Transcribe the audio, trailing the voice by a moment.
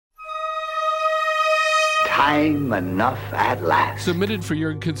Time enough at last. Submitted for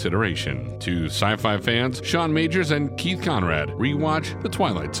your consideration to sci-fi fans Sean Majors and Keith Conrad. Rewatch The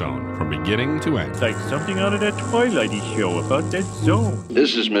Twilight Zone from beginning to end. It's like something out of that Twilighty show about that zone.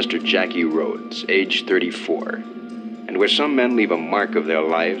 This is Mr. Jackie Rhodes, age 34. And where some men leave a mark of their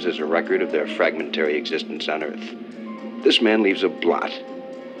lives as a record of their fragmentary existence on Earth, this man leaves a blot,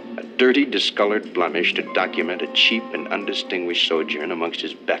 a dirty, discolored blemish to document a cheap and undistinguished sojourn amongst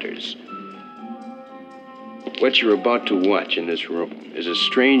his betters. What you're about to watch in this room is a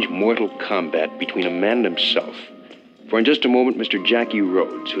strange mortal combat between a man and himself. For in just a moment, Mr. Jackie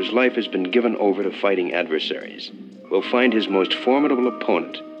Rhodes, whose life has been given over to fighting adversaries, will find his most formidable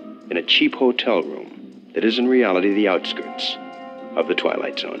opponent in a cheap hotel room that is in reality the outskirts of the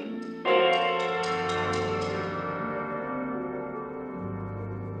Twilight Zone.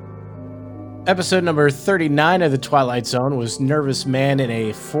 Episode number 39 of The Twilight Zone was Nervous Man in a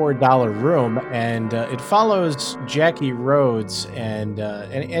 $4 Room, and it follows Jackie Rhodes, and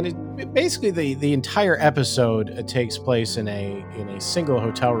it, basically the entire episode takes place in a single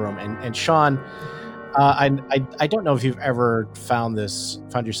hotel room. And Sean, I don't know if you've ever found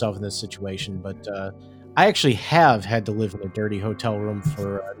yourself in this situation, but I actually have had to live in a dirty hotel room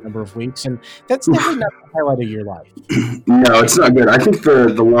for a number of weeks, and that's definitely not the highlight of your life. No, it's not good. I think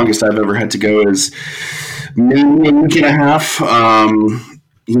the longest I've ever had to go is maybe a week and a half. But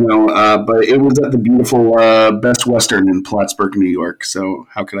it was at the beautiful Best Western in Plattsburgh, New York. So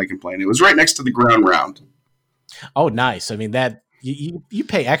how could I complain? It was right next to the Ground Round. Oh, nice. I mean, that you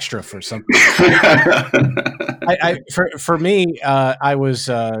pay extra for something. For me, I was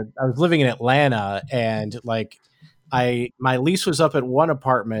living in Atlanta, and my lease was up at one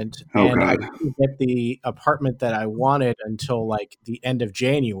apartment, and I didn't get the apartment that I wanted until like the end of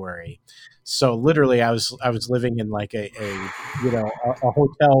January. So literally, I was living in like a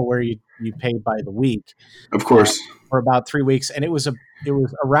hotel where you pay by the week, of course, for about 3 weeks, and it was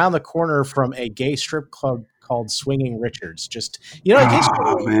around the corner from a gay strip club called Swinging Richards. Just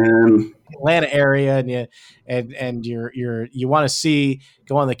man. Atlanta area, and you want to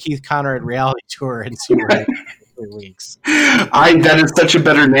go on the Keith Conrad reality tour and see where 3 weeks. That is such a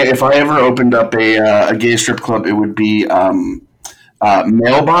better name. If I ever opened up a gay strip club, it would be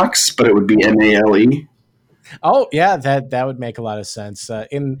Mailbox, but it would be MALE. Oh yeah, that would make a lot of sense.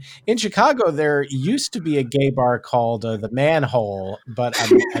 In Chicago, there used to be a gay bar called the Manhole, but I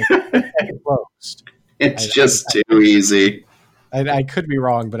think that closed. It's just too easy. I could be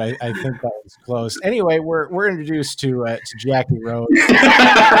wrong, but I think that was close. Anyway, we're introduced to Jackie Rhodes.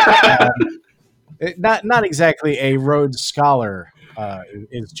 Not exactly a Rhodes scholar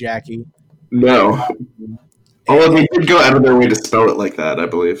is Jackie. No. Although they did go out of their way to spell it like that, I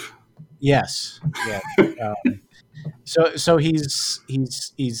believe. Yes. Yeah. So he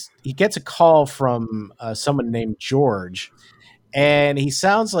gets a call from someone named George, and he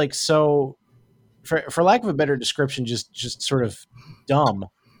sounds like for lack of a better description, just sort of dumb,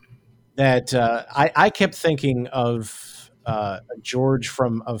 that I kept thinking of George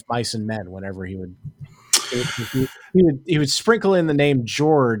of Mice and Men whenever he would sprinkle in the name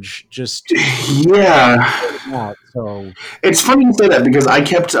George. Just yeah. So it's funny you say that, because I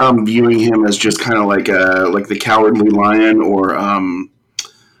kept viewing him as just kind of like the Cowardly Lion, or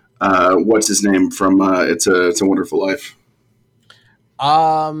what's his name from It's a Wonderful Life.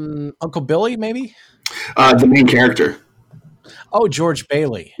 Uncle Billy, maybe? The main character. Oh, George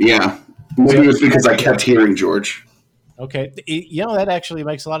Bailey. Yeah. Maybe it was because I kept hearing George. Okay. That actually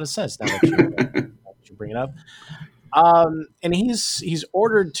makes a lot of sense now that you bring it up. And he's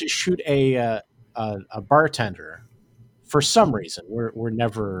ordered to shoot a bartender for some reason. We're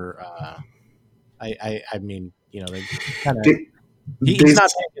never they kind of he's not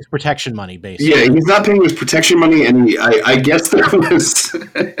paying his protection money, basically. Yeah, he's not paying his protection money, and I guess there was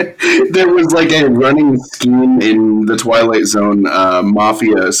like a running scheme in the Twilight Zone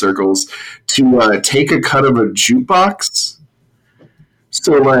mafia circles to take a cut of a jukebox.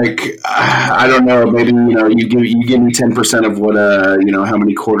 So, I don't know, maybe, you give me 10% of what, how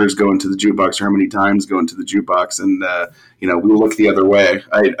many quarters go into the jukebox or how many times go into the jukebox, and, we look the other way.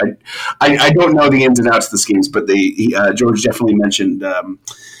 I don't know the ins and outs of the schemes, but George definitely mentioned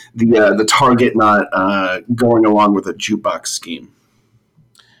the target not going along with a jukebox scheme.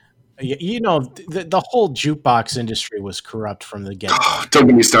 The whole jukebox industry was corrupt from the get-go. Don't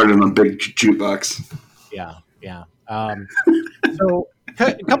get me started on a big jukebox. Yeah. So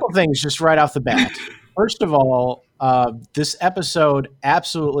a couple things just right off the bat. First of all, this episode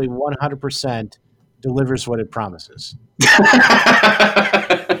absolutely 100% delivers what it promises. Because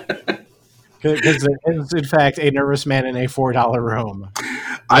it is, in fact, a nervous man in a $4 room.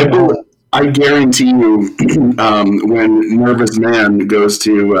 I guarantee you, when Nervous Man goes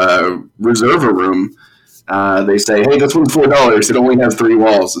to reserve a room, they say, "Hey, this one's $4. It only has 3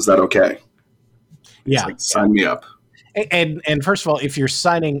 walls. Is that okay?" Yeah, like, sign me up. And first of all, if you're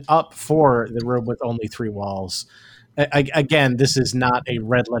signing up for the room with only 3 walls, again, this is not a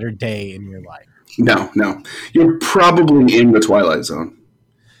red letter day in your life. No, you're probably in the Twilight Zone.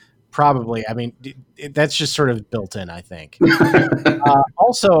 Probably. I mean, that's just sort of built in, I think.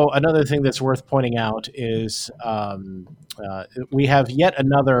 Also, another thing that's worth pointing out is we have yet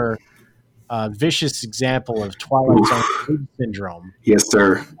another vicious example of Twilight Zone syndrome. Yes,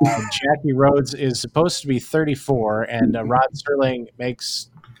 sir. Jackie Rhodes is supposed to be 34, and Rod Serling makes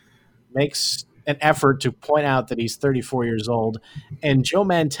an effort to point out that he's 34 years old. And Joe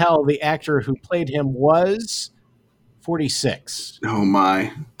Mantell, the actor who played him, was 46. Oh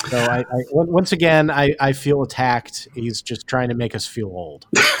my! So I once again I feel attacked. He's just trying to make us feel old.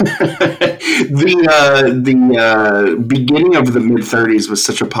 The beginning of the mid-30s was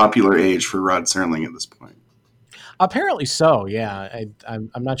such a popular age for Rod Serling at this point. Apparently so. Yeah,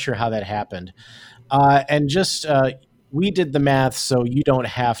 I'm not sure how that happened. And just we did the math, so you don't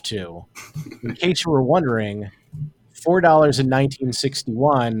have to. In case you were wondering, $4 in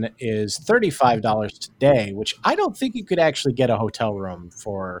 1961 is $35 today, which I don't think you could actually get a hotel room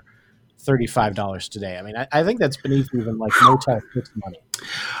for $35 today. I mean, I think that's beneath even like Motel 6 money.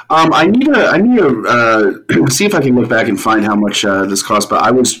 I need to see if I can look back and find how much this cost. But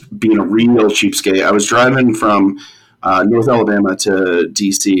I was being a real cheapskate. I was driving from North Alabama to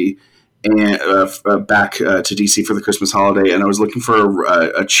DC and back to DC for the Christmas holiday, and I was looking for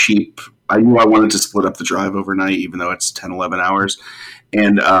a cheap. I knew I wanted to split up the drive overnight, even though it's 10, 11 hours.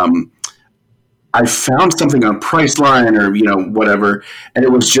 And I found something on Priceline or, whatever, and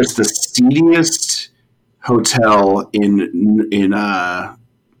it was just the seediest hotel in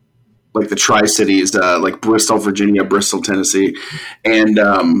like the Tri-Cities, like Bristol, Virginia, Bristol, Tennessee. And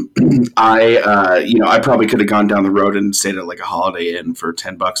I probably could have gone down the road and stayed at like a Holiday Inn for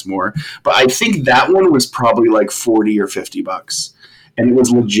 $10 more. But I think that one was probably like $40 or $50. And it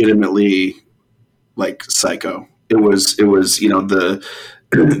was legitimately like psycho. It was the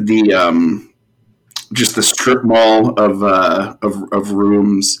just the strip mall of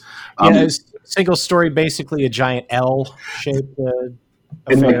rooms. Single story, basically a giant L shaped and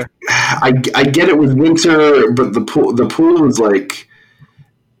affair. Like, I get it with winter, but the pool was like,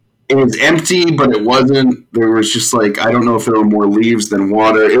 it was empty, but it wasn't. There was just like, I don't know if there were more leaves than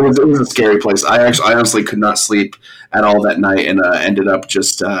water. It was a scary place. I honestly could not sleep at all that night, and ended up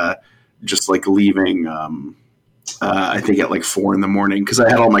just like leaving. I think at like 4 a.m. because I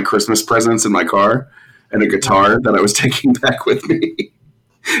had all my Christmas presents in my car and a guitar that I was taking back with me.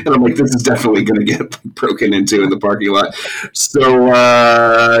 And I'm like, this is definitely going to get broken into in the parking lot. So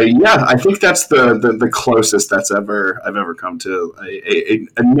yeah, I think that's the closest I've ever come to.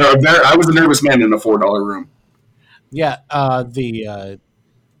 I was a nervous man in a $4 room. Yeah,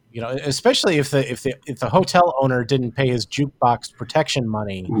 especially if the hotel owner didn't pay his jukebox protection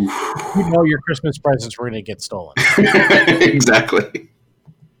money, your Christmas presents were going to get stolen. Exactly.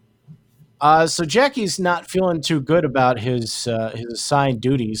 So Jackie's not feeling too good about his assigned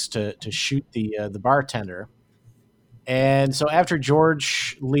duties to shoot the bartender, and so after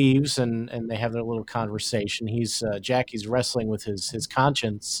George leaves and they have their little conversation, Jackie's wrestling with his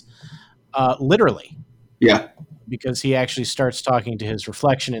conscience, literally. Yeah. Because he actually starts talking to his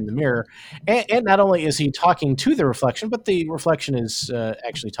reflection in the mirror. And not only is he talking to the reflection, but the reflection is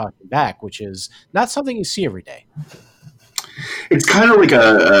actually talking back, which is not something you see every day. It's kind of like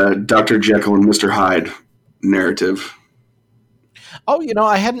a Dr. Jekyll and Mr. Hyde narrative. Oh,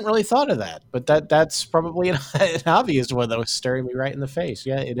 I hadn't really thought of that, but that's probably an obvious one that was staring me right in the face.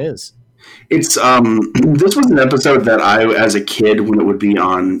 Yeah, it is. It's this was an episode that I, as a kid, when it would be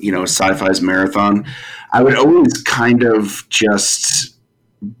on, Sci-Fi's marathon, I would always kind of just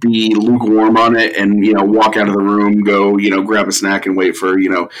be lukewarm on it and, walk out of the room, go, grab a snack and wait for,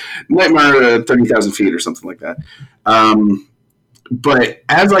 Nightmare at 30,000 feet or something like that. But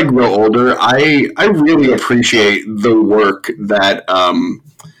as I grow older, I really appreciate the work that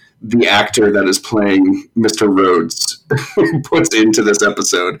the actor that is playing Mr. Rhodes puts into this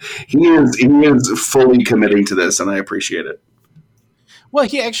episode. He is fully committing to this, and I appreciate it. Well,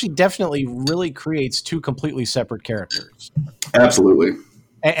 he actually definitely really creates 2 completely separate characters. Absolutely.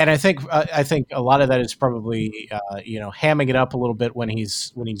 And I think a lot of that is probably hamming it up a little bit when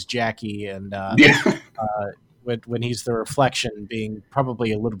he's Jackie and when he's the reflection, being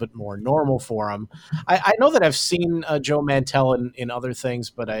probably a little bit more normal for him. I know that I've seen Joe Mantell in other things,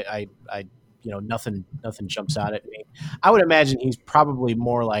 but I nothing jumps out at me. I would imagine he's probably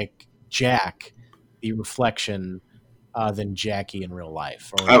more like Jack the reflection than Jackie in real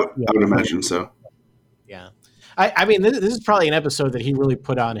life. Or, I would imagine so. Yeah. I mean, this is probably an episode that he really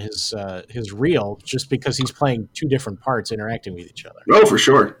put on his reel just because he's playing two different parts interacting with each other. Oh, for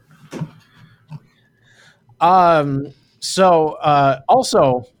sure. Also,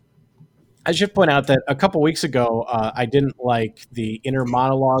 I should point out that a couple weeks ago, I didn't like the inner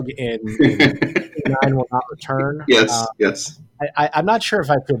monologue in Nine Will Not Return. Yes, yes. I'm not sure if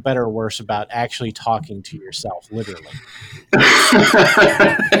I feel better or worse about actually talking to yourself, literally.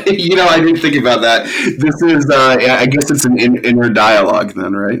 I didn't think about that. This is, I guess it's an inner dialogue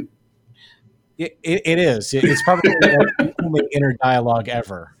then, right? It is. It's probably the only inner dialogue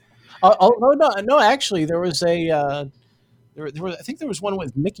ever. No, actually, there was I think there was one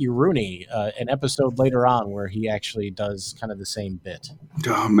with Mickey Rooney, an episode later on where he actually does kind of the same bit.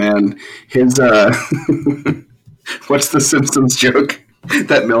 Oh man, his what's the Simpsons joke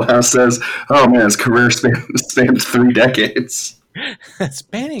that Milhouse says? Oh man, his career spanned 3 decades.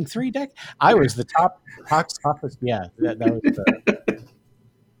 Spanning 3 decades. I was the top box office. Yeah, that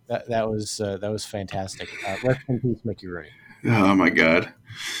was fantastic. Rest in peace, Mickey Rooney. Oh my god.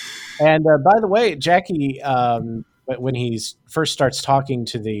 And by the way, Jackie, when he first starts talking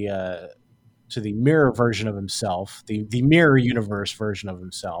to the mirror version of himself, the mirror universe version of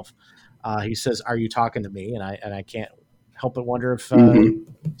himself, he says, "Are you talking to me?" And I can't help but wonder if De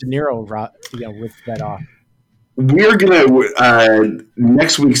Niro ripped that off. We're gonna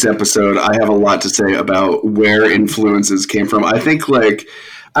next week's episode. I have a lot to say about where influences came from. I think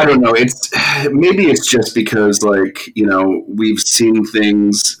I don't know. It's just because we've seen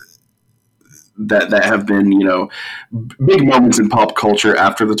things that have been big moments in pop culture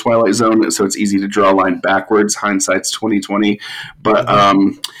after the Twilight Zone, so it's easy to draw a line backwards. Hindsight's 20/20, but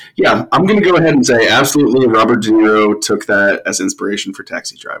yeah, I'm going to go ahead and say absolutely Robert De Niro took that as inspiration for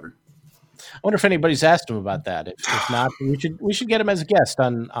Taxi Driver. I wonder if anybody's asked him about that. If not, we should get him as a guest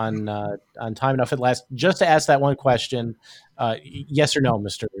on Time Enough at Last, just to ask that one question. Yes or no,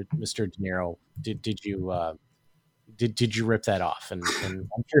 Mr. De Niro? Did you rip that off? And I'm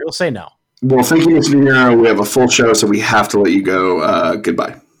sure he'll say no. Well, thank you, Mr. De Niro. We have a full show, so we have to let you go.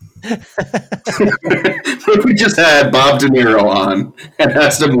 Goodbye. We just had Bob De Niro on and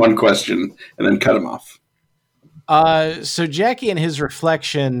asked him one question and then cut him off. So Jackie and his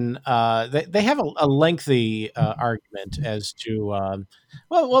reflection, they have a lengthy argument as to,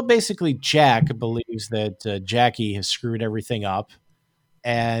 basically Jack believes that Jackie has screwed everything up,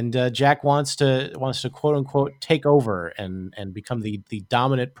 and Jack wants to quote unquote take over and become the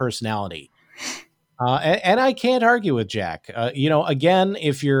dominant personality. And I can't argue with Jack. Again,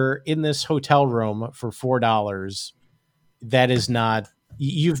 if you're in this hotel room for $4, that is not.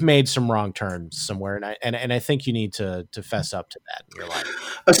 You've made some wrong turns somewhere, and I think you need to fess up to that in your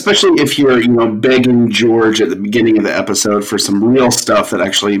life. Especially if you're begging George at the beginning of the episode for some real stuff that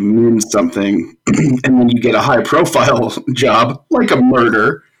actually means something, and then you get a high profile job like a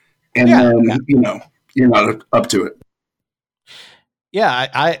murder, and then you're not up to it. Yeah,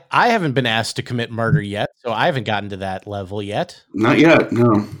 I haven't been asked to commit murder yet, so I haven't gotten to that level yet. Not yet,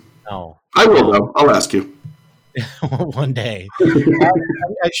 no. No, I will though. I'll ask you. One day.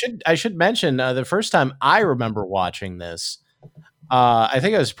 I should mention the first time I remember watching this, I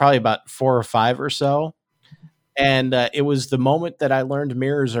think I was probably about 4 or 5 or so, and it was the moment that I learned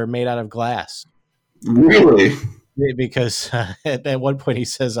mirrors are made out of glass. Really? Because at one point he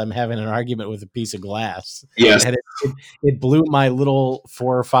says I'm having an argument with a piece of glass. Yes, and it blew my little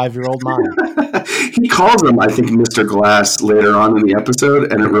 4 or 5-year-old mind. He calls him, I think, Mr. Glass later on in the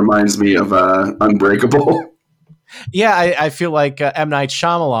episode, and it reminds me of Unbreakable. Yeah, I feel like M. Night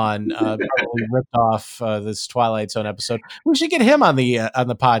Shyamalan probably ripped off this Twilight Zone episode. We should get him on the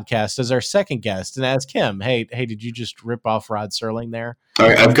podcast as our second guest and ask him, hey, did you just rip off Rod Serling there? All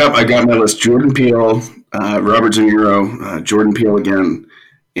right, I got my list: Jordan Peele, Robert De Niro, Jordan Peele again,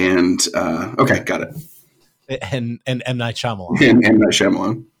 and okay, got it. And M. Night Shyamalan. And M. Night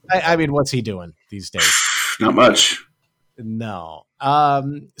Shyamalan. I mean, what's he doing these days? Not much. No.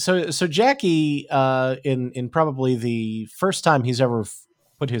 So Jackie, in probably the first time he's ever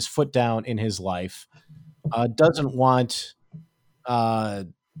put his foot down in his life, doesn't want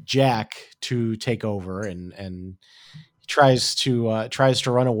Jack to take over, and tries to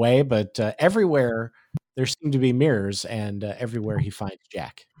run away, but everywhere there seem to be mirrors, and everywhere he finds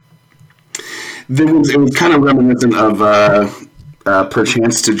Jack. It was kind of reminiscent of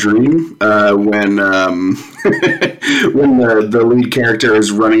Perchance to Dream, when when the lead character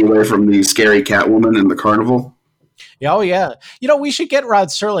is running away from the scary Catwoman in the carnival. Yeah, oh yeah. We should get Rod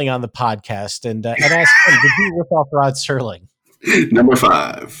Serling on the podcast and ask him, did he rip off Rod Serling? Number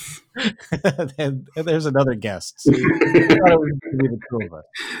 5. and there's another guest. So you thought it was going to be the two of us.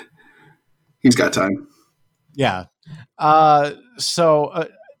 He's got time. Yeah. So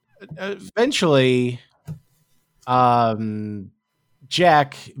eventually,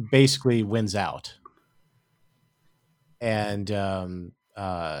 Jack basically wins out. And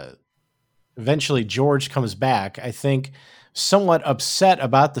eventually George comes back, I think somewhat upset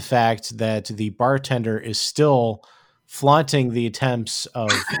about the fact that the bartender is still flaunting the attempts of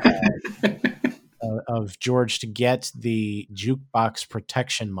George to get the jukebox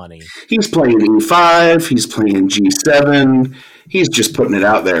protection money. He's playing E5, he's playing G7, he's just putting it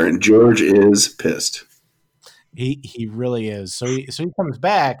out there, and George is pissed. He really is. So he comes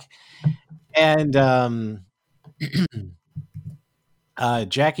back, and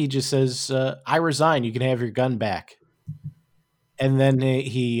Jackie just says, "I resign. You can have your gun back." And then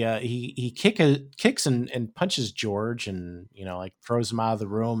he kicks and punches George, and like throws him out of the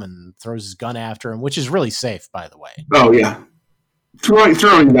room and throws his gun after him, which is really safe, by the way. Oh yeah,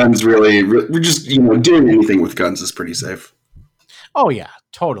 throwing guns really just doing anything with guns is pretty safe. Oh yeah,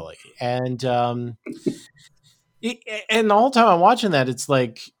 totally. And the whole time I'm watching that, it's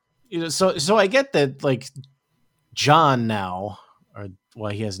like so I get that like John now,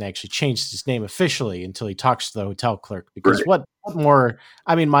 well, he hasn't actually changed his name officially until he talks to the hotel clerk, because right. What more?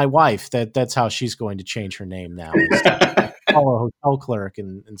 I mean, my wife, that's how she's going to change her name now. Call a hotel clerk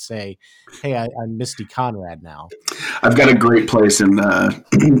and say, "Hey, I'm Misty Conrad now." I've got a great place in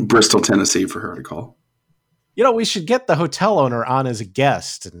Bristol, Tennessee for her to call. We should get the hotel owner on as a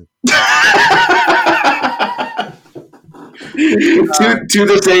guest. And to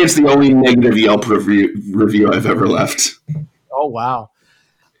this day, it's the only negative Yelp review I've ever left. Oh wow.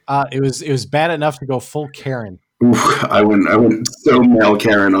 It was bad enough to go full Karen. Oof, I went so male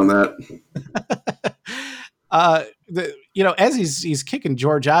Karen on that. As he's kicking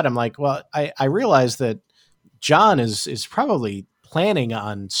George out, I'm like, well, I realize that John is probably planning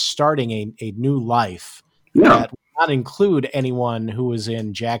on starting a new life that will not include anyone who was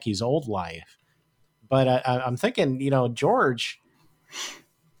in Jackie's old life. But I'm thinking, George,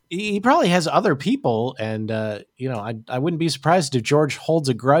 he probably has other people, and I wouldn't be surprised if George holds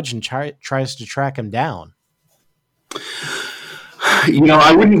a grudge and tries to track him down.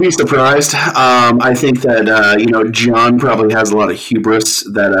 I wouldn't be surprised. I think that John probably has a lot of hubris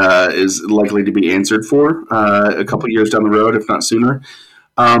that is likely to be answered for a couple years down the road, if not sooner.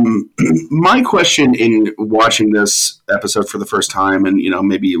 My question in watching this episode for the first time, and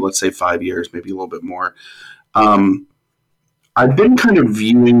maybe let's say 5 years, maybe a little bit more. I've been kind of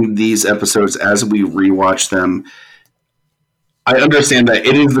viewing these episodes as we rewatch them. I understand that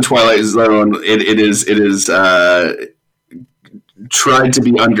it is the Twilight Zone. It is tried to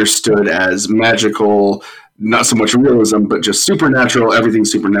be understood as magical, not so much realism, but just supernatural.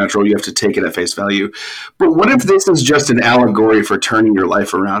 Everything's supernatural. You have to take it at face value. But what if this is just an allegory for turning your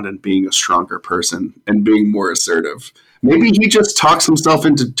life around and being a stronger person and being more assertive? Maybe he just talks himself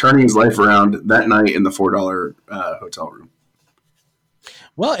into turning his life around that night in the $4 hotel room.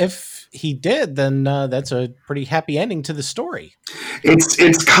 Well, if he did, then that's a pretty happy ending to the story.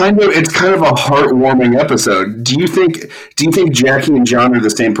 It's kind of a heartwarming episode. Do you think Jackie and John are the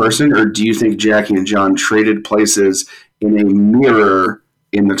same person, or do you think Jackie and John traded places in a mirror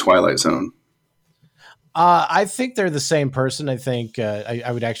in the Twilight Zone? I think they're the same person. I think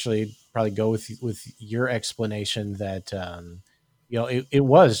I would actually probably go with your explanation that it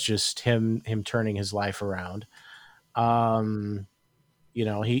was just him turning his life around.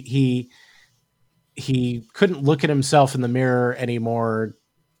 He couldn't look at himself in the mirror anymore,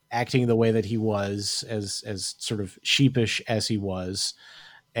 acting the way that he was, as sort of sheepish as he was.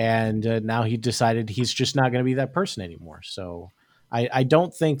 And now he decided he's just not going to be that person anymore. So I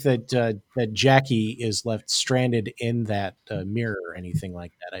don't think that Jackie is left stranded in that mirror or anything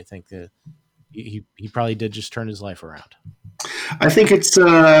like that. I think that he probably did just turn his life around. I think it's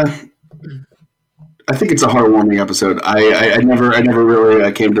a heartwarming episode. I never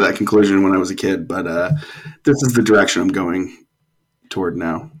really came to that conclusion when I was a kid, but this is the direction I'm going toward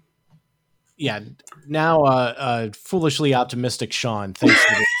now. Yeah. Now, foolishly optimistic Sean. Thanks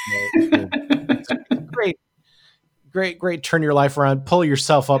for this. Great. Turn your life around, pull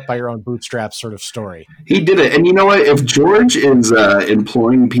yourself up by your own bootstraps sort of story. He did it. And you know what? If George is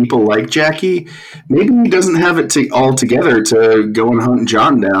employing people like Jackie, maybe he doesn't have it all together to go and hunt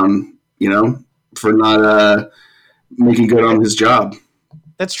John down, for not making good on his job.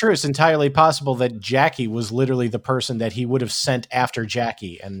 That's true. It's entirely possible that Jackie was literally the person that he would have sent after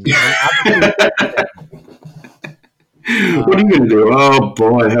Jackie. And What are you going to do? Oh,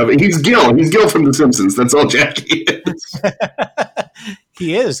 boy. He's Gil. He's Gil from The Simpsons. That's all Jackie is.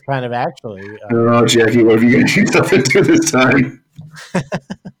 He is kind of actually. Oh, Jackie, what have you got yourself into this time?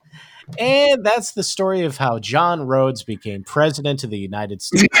 And that's the story of how John Rhodes became president of the United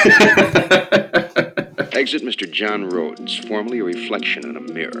States. Exit Mr. John Rhodes, formerly a reflection in a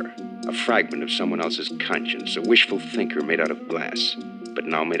mirror, a fragment of someone else's conscience, a wishful thinker made out of glass, but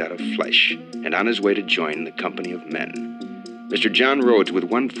now made out of flesh, and on his way to join the company of men. Mr. John Rhodes with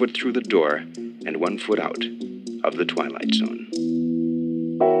 1 foot through the door and 1 foot out of the Twilight Zone.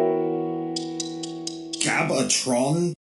 Gabatron?